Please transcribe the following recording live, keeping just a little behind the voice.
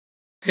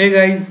Hey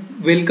guys,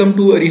 welcome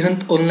to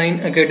Arihant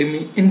Online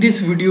Academy. In this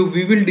video,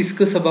 we will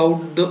discuss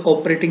about the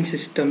operating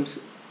systems.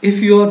 If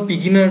you are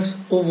beginners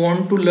or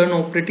want to learn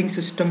operating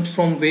systems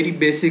from very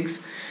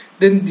basics,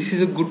 then this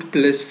is a good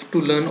place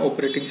to learn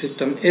operating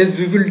system, as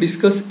we will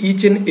discuss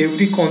each and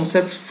every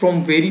concept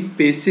from very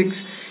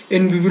basics,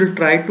 and we will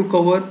try to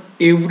cover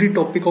every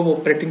topic of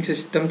operating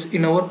systems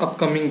in our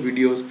upcoming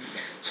videos.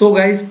 So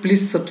guys,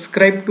 please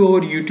subscribe to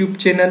our YouTube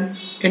channel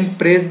and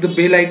press the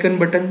bell icon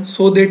button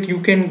so that you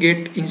can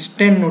get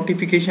instant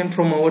notification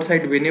from our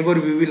side whenever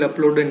we will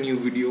upload a new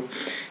video.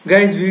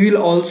 Guys, we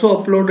will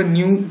also upload a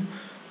new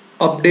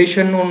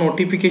updation or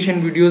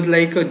notification videos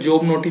like a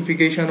job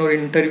notification or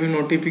interview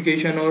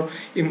notification or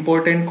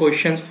important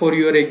questions for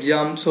your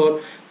exams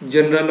or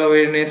general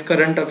awareness,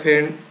 current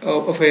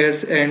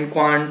affairs and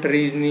quant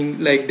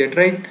reasoning, like that,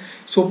 right?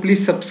 So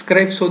please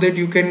subscribe so that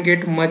you can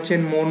get much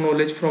and more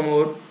knowledge from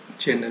our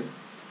channel.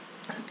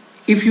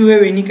 If you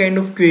have any kind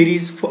of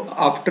queries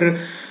after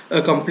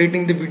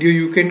completing the video,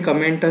 you can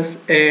comment us,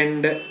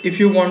 and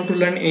if you want to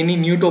learn any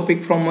new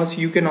topic from us,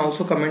 you can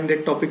also comment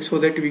that topic so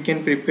that we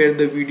can prepare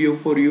the video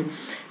for you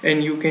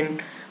and you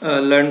can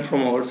learn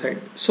from our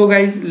side. So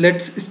guys,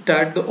 let's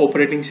start the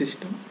operating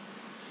system.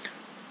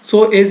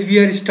 So as we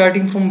are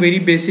starting from very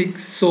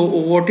basics, so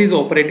what is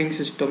operating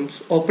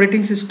systems?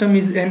 Operating system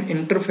is an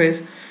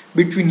interface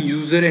between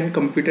user and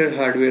computer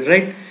hardware,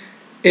 right?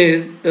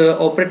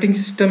 Operating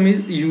system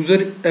is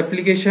user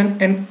application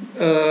and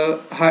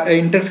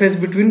interface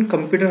between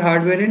computer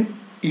hardware and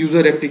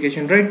user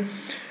application, right?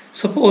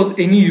 Suppose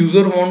any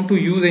user want to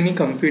use any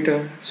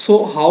computer,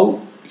 so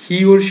how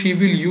he or she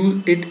will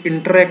use it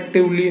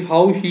interactively,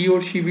 how he or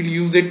she will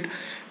use it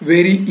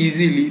very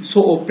easily.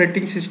 So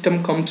operating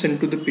system comes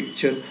into the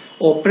picture.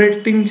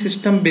 Operating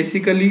system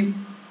basically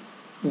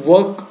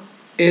work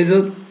as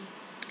a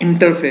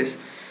interface,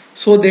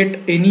 so that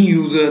any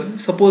user,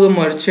 suppose a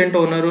merchant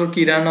owner or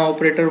kirana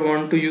operator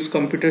want to use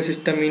computer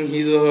system in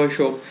his or her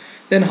shop,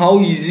 then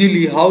how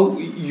easily, how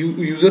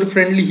user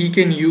friendly he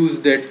can use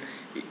that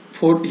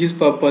for his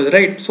purpose,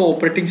 right? So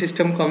operating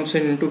system comes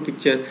into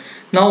picture.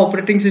 Now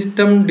operating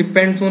system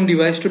depends on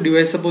device to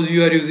device. Suppose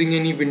you are using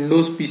any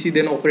Windows PC,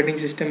 then operating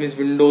system is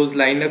Windows.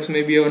 Linux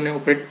may be on a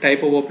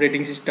type of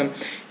operating system.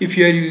 If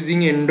you are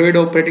using Android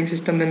operating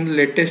system, then the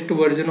latest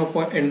version of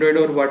Android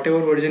or whatever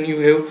version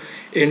you have,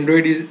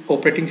 Android is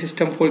operating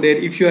system for there.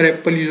 If you are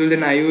Apple user,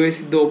 then iOS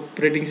is the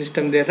operating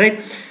system there,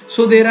 right?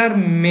 So there are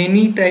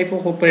many type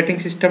of operating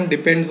system,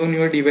 depends on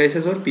your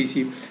devices or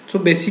PC. So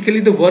basically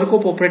the work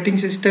of operating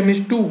system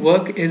is to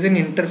work as an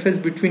interface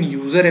between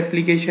user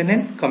application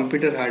and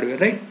computer hardware,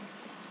 right?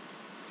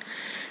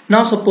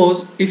 Now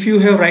suppose if you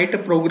have write a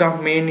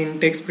program main,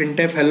 index,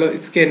 printf, hello,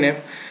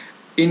 scanf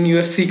in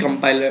your C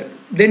compiler,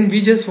 then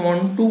we just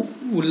want to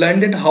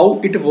learn that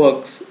how it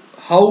works,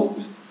 how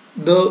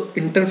the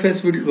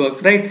interface will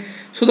work, right?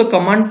 So the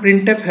command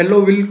printf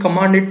hello will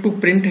command it to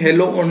print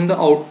hello on the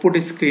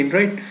output screen,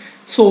 right?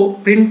 So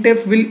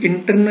printf will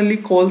internally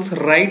calls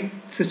write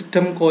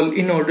system call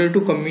in order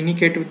to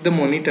communicate with the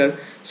monitor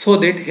so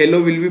that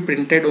hello will be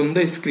printed on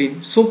the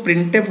screen. So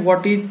printf,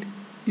 what it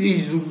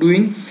is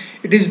doing,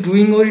 it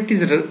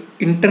is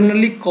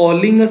internally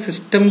calling a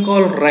system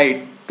call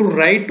write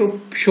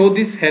to show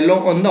this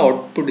hello on the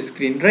output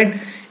screen,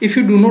 right? If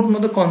you do not know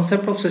the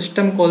concept of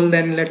system call,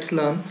 then let's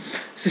learn.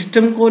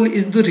 System call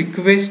is the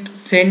request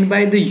sent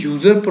by the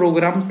user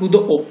program to the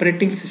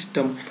operating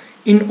system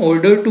in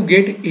order to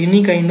get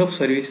any kind of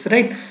service,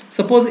 right?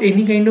 Suppose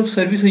any kind of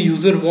service a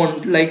user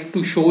want, like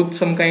to show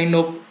some kind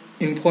of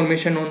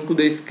information onto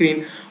the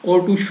screen,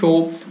 or to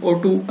show, or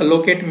to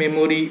allocate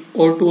memory,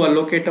 or to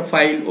allocate a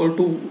file, or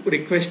to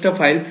request a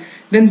file,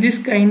 then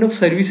this kind of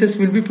services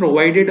will be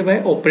provided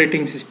by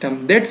operating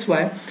system. That's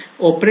why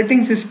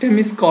operating system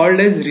is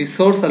called as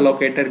resource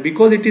allocator,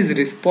 because it is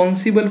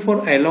responsible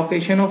for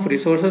allocation of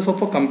resources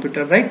of a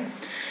computer, right?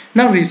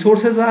 Now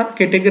resources are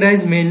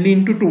categorized mainly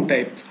into two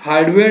types,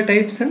 hardware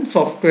types and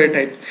software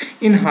types.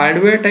 In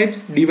hardware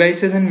types,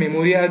 devices and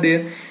memory are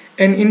there,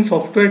 and in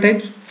software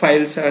types,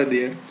 files are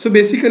there. So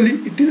basically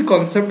it is a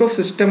concept of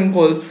system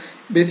call.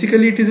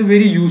 Basically it is a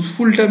very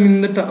useful term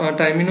in the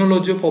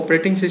terminology of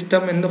operating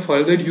system, and the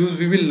further use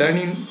we will learn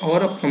in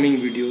our upcoming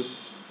videos.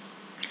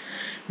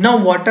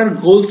 Now what are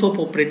goals of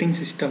operating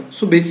system?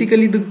 So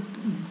basically the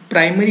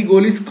primary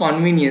goal is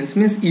convenience,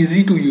 means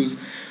easy to use.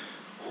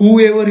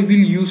 Whoever will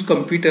use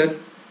computer,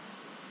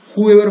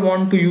 whoever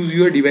want to use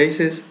your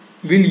devices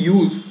will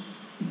use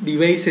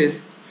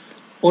devices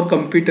or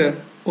computer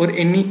or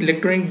any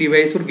electronic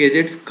device or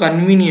gadgets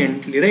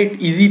conveniently, right?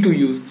 Easy to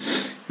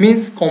use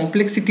means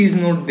complexity is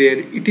not there,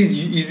 it is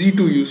easy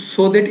to use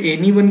so that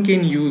anyone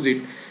can use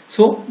it.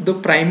 So the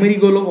primary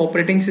goal of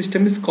operating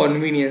system is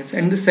convenience,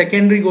 and the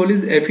secondary goal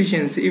is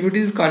efficiency. If it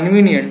is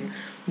convenient,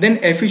 then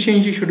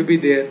efficiency should be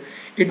there.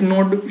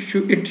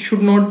 It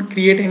should not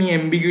create any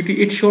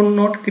ambiguity, it should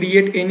not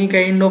create any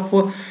kind of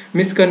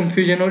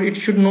misconfusion, or it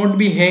should not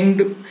be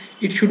hanged,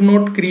 it should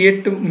not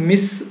create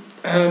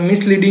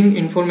misleading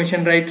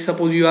information, right?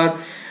 Suppose you are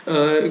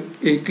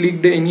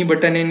clicked any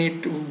button and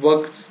it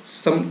works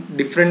some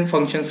different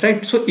functions,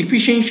 right? So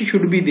efficiency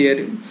should be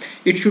there.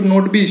 It should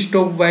not be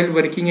stopped while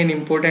working an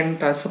important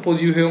task.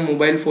 Suppose you have a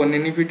mobile phone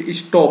and if it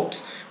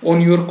stops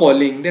on your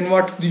calling, then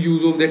what's the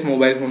use of that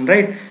mobile phone,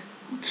 right?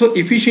 So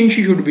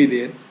efficiency should be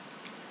there.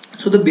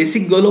 So the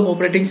basic goal of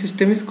operating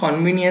system is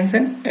convenience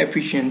and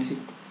efficiency.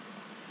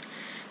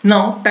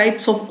 Now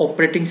types of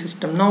operating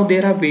system. Now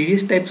there are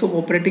various types of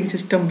operating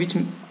system which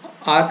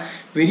are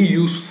very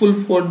useful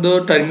for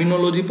the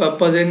terminology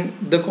purpose,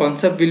 and the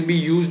concept will be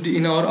used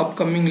in our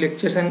upcoming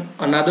lectures and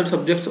another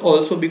subjects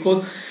also,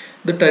 because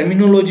the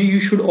terminology you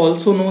should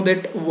also know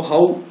that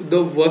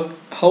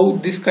how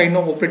this kind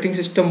of operating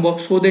system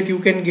works, so that you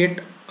can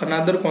get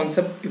another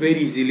concept very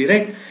easily,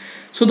 right?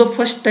 So the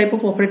first type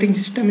of operating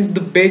system is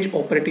the batch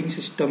operating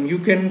system. You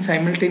can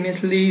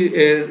simultaneously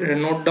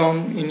note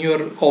down in your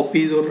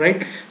copies, or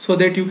right, so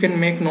that you can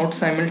make notes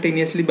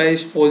simultaneously by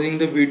pausing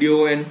the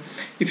video. And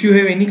if you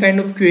have any kind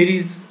of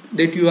queries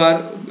that you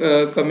are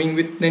coming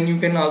with, then you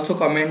can also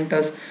comment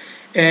us.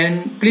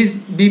 And please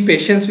be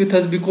patient with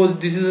us, because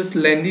this is a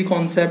lengthy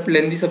concept,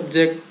 lengthy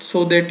subject,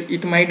 so that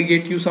it might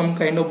get you some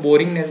kind of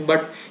boringness.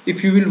 But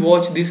if you will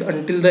watch this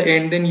until the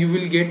end, then you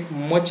will get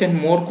much and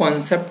more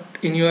concept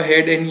in your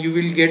head, and you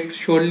will get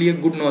surely a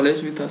good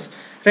knowledge with us,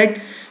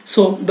 right?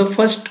 So the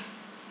first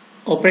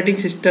operating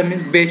system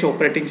is batch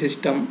operating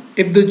system.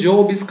 If the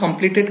job is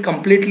completed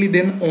completely,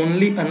 then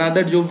only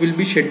another job will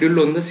be scheduled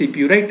on the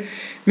CPU, right?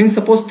 Means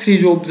suppose 3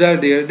 jobs are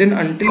there, then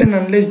until and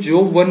unless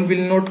job 1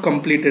 will not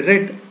complete it,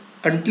 right?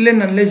 Until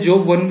and unless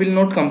job 1 will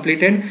not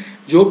complete and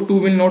job 2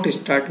 will not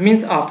start.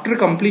 Means after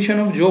completion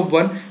of job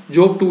 1,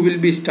 job 2 will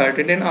be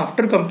started, and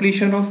after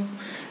completion of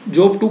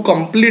job 2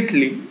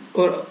 completely,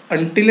 or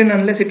until and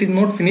unless it is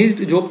not finished,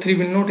 job 3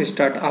 will not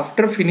start.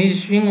 After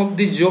finishing of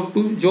this job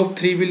 2, job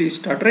 3 will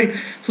start, right?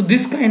 So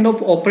this kind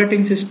of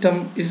operating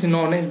system is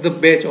known as the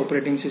batch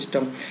operating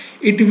system.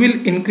 It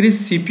will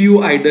increase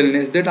CPU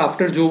idleness, that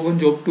after job 1,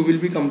 job 2 will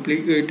be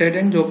completed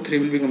and job 3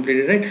 will be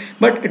completed, right?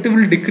 But it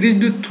will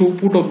decrease the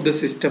throughput of the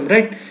system,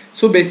 right?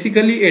 So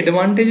basically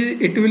advantage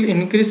is it will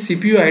increase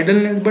CPU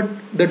idleness, but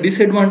the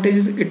disadvantage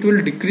is it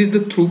will decrease the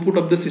throughput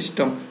of the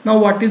system. Now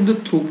what is the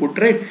throughput,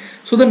 right?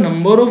 So the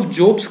number of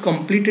jobs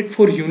completed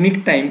for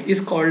unique time is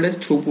called as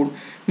throughput.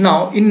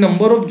 Now in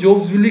number of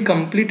jobs will be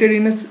completed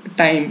in a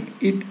time,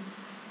 it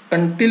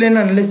until and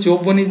unless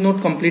job 1 is not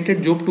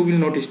completed, job 2 will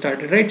not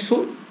start, right?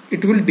 So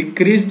it will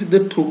decrease the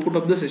throughput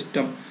of the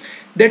system.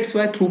 That's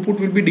why throughput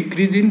will be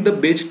decreased in the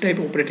batch type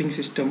operating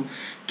system.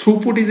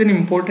 Throughput is an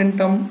important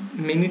term,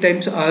 many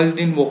times asked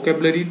in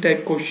vocabulary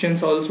type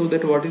questions also,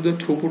 that what is the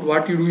throughput,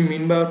 what do you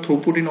mean by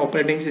throughput in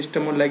operating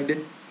system, or like that.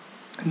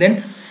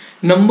 Then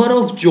number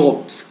of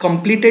jobs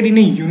completed in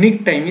a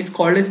unique time is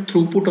called as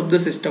throughput of the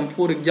system.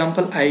 For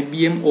example,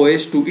 IBM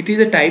OS2, it is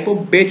a type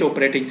of batch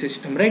operating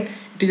system, right?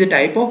 It is a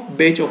type of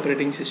batch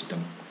operating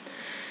system.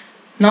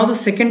 Now the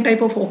second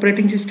type of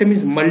operating system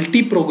is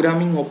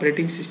multi-programming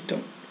operating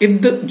system.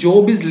 If the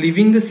job is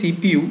leaving the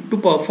CPU to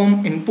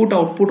perform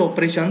input-output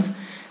operations,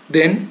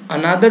 then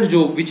another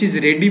job which is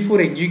ready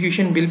for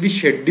execution will be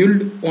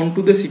scheduled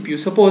onto the CPU.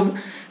 Suppose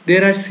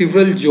there are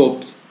several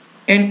jobs,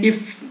 and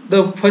if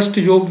the first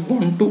job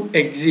want to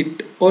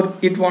exit or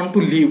it want to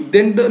leave,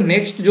 then the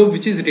next job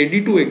which is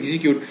ready to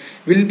execute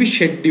will be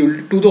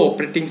scheduled to the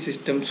operating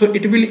system. So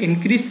it will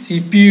increase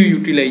CPU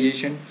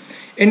utilization,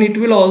 and it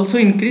will also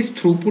increase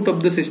throughput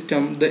of the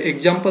system. The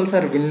examples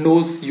are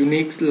Windows,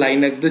 Unix,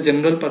 Linux, the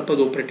general purpose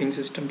operating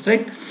systems,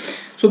 right?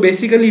 So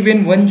basically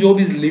when one job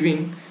is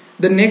leaving,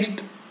 the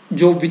next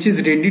job which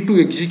is ready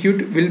to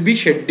execute will be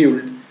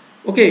scheduled.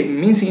 Okay,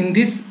 means in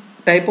this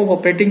type of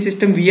operating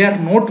system we are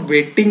not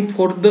waiting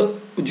for the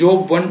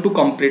job 1 to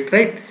complete,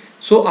 right?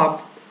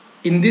 So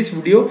in this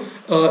video,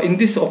 in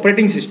this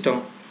operating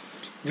system,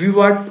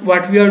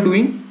 what we are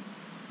doing,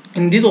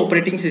 in this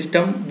operating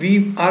system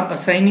we are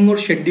assigning or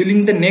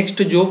scheduling the next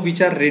job which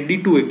are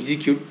ready to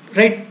execute,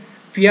 right?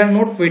 We are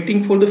not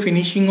waiting for the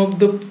finishing of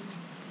the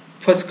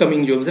first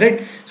coming jobs,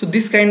 right? So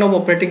this kind of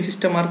operating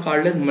system are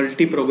called as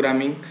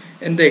multi-programming,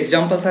 and the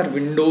examples are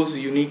Windows,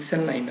 Unix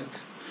and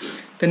Linux.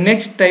 The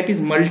next type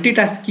is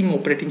multitasking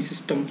operating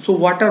system. So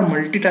what are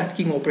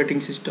multitasking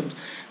operating systems?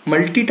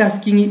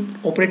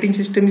 Multitasking operating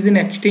system is an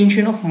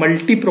extension of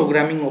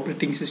multi-programming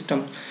operating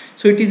system.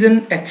 So it is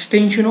an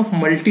extension of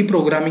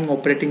multi-programming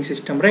operating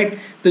system, right?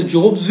 The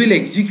jobs will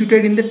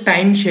executed in the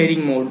time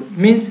sharing mode,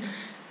 means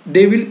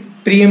they will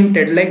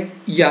preempted, like,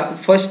 yeah,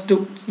 first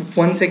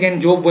 1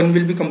 second job 1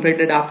 will be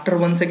completed, after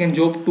 1 second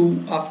job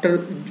 2, after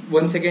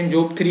 1 second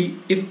job 3.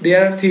 If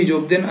there are 3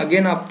 jobs, then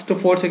again after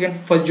 4 second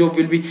first job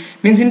will be,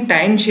 means in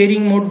time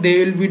sharing mode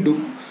they will be do.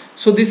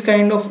 So this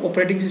kind of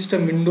operating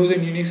system, Windows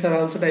and Unix,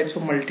 are also types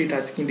of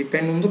multitasking,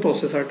 depend on the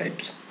processor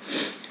types.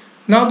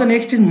 Now the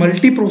next is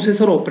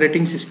multiprocessor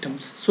operating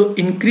systems. So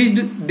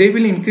they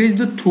will increase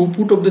the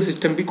throughput of the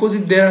system, because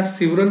if there are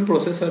several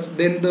processors,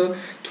 then the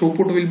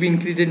throughput will be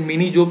increased and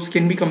many jobs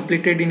can be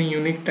completed in a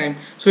unique time.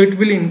 So it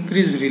will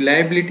increase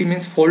reliability,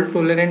 means fault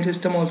tolerant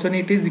system also, and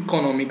it is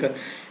economical.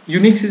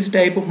 Unix is a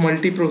type of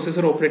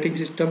multiprocessor operating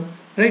system,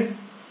 right?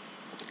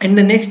 And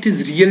the next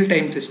is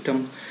real-time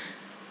system.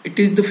 it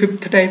is the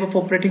fifth type of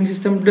operating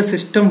system. The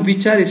system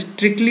which are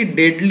strictly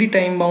deadly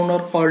time bound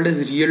are called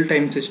as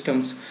real-time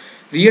systems.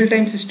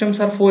 Real-time systems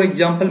are, for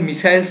example,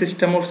 missile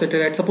system or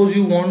satellite. Suppose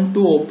you want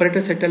to operate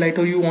a satellite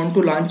or you want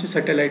to launch a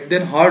satellite,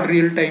 then hard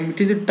real-time, it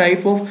is a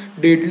type of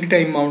deadly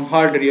time bound.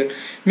 Hard real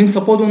means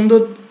suppose on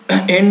the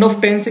end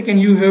of 10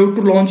 seconds you have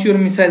to launch your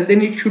missile,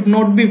 then it should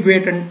not be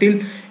wait until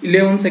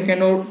 11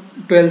 second or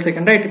 12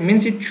 second, right? It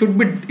means it should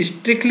be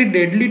strictly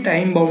deadly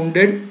time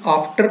bounded.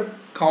 After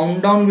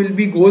countdown will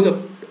be goes up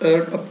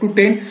to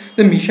 10,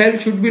 the missile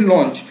should be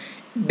launched.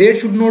 There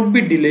should not be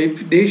delay.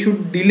 If they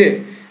should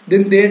delay,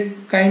 then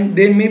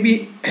there may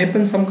be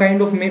happen some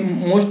kind of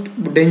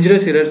most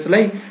dangerous errors,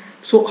 like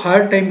so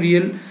hard time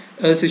real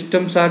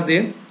systems are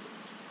there,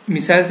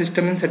 missile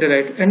system and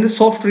satellite. And the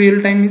soft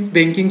real time is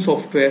banking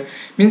software.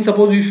 Means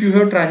suppose if you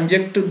have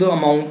transact the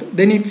amount,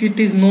 then if it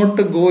is not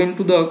go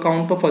into the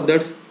account of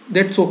others,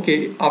 that's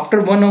okay.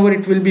 After 1 hour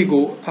it will be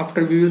go,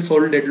 after we will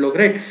solve deadlock,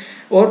 right?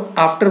 Or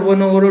after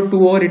 1 hour or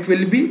 2 hour it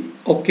will be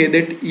okay,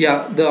 that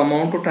yeah, the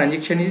amount of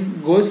transaction is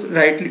goes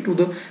rightly to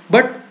the.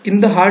 But in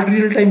the hard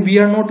real time we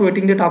are not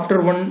waiting that after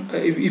one,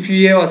 if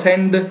we have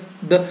assigned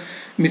the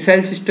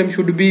missile system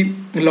should be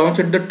launched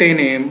at the 10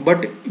 a.m.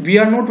 but we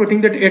are not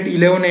waiting that at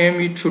 11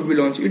 a.m. it should be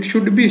launched. It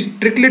should be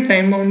strictly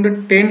time bound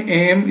at 10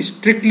 a.m.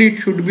 strictly it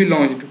should be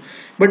launched.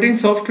 But in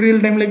soft real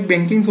time like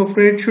banking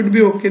software, it should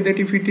be okay that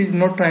if it is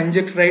not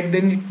transact right,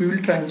 then we will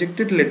transact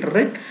it later,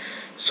 right?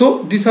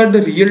 So these are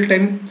the real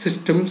time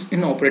systems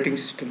in operating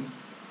system.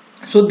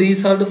 So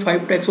these are the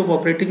 5 types of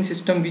operating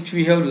system which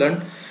we have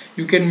learned.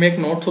 You can make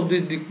notes of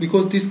this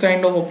because this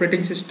kind of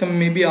operating system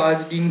may be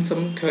asked in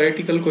some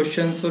theoretical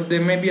questions, or they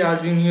may be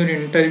asked in your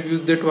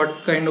interviews that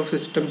what kind of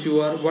systems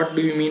you are, what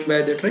do you mean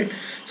by that, right?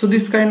 So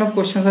this kind of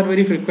questions are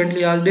very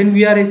frequently asked, and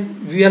we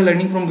are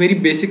learning from very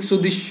basic. So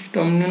this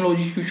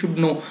terminology you should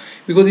know,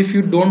 because if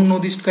you don't know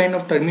this kind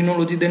of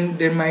terminology, then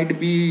there might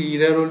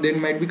be error or there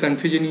might be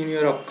confusion in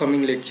your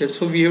upcoming lecture.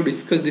 So we have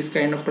discussed this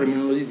kind of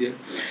terminology there.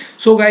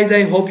 So guys,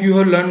 I hope you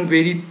have learned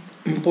very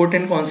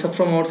important concept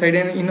from our side,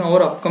 and in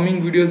our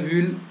upcoming videos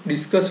we will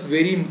discuss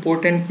very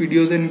important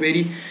videos and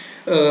very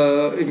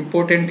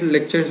important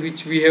lectures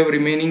which we have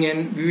remaining,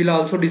 and we will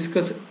also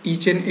discuss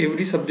each and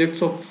every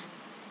subjects of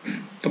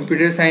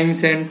computer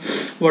science and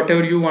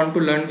whatever you want to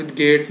learn with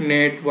GATE,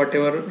 NET,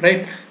 whatever,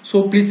 right?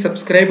 So please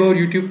subscribe our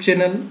YouTube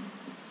channel,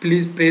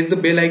 please press the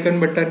bell icon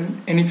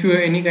button, and if you have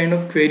any kind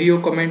of query or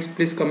comments,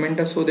 please comment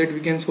us so that we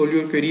can solve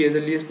your query as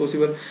early as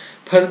possible.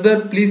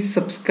 Further, please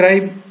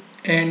subscribe,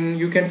 and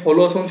you can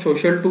follow us on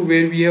social too,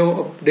 where we have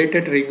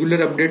updated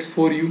regular updates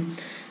for you.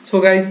 So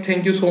guys,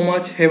 thank you so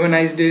much. Have a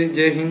nice day.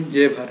 Jai Hind,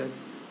 Jai Bharat.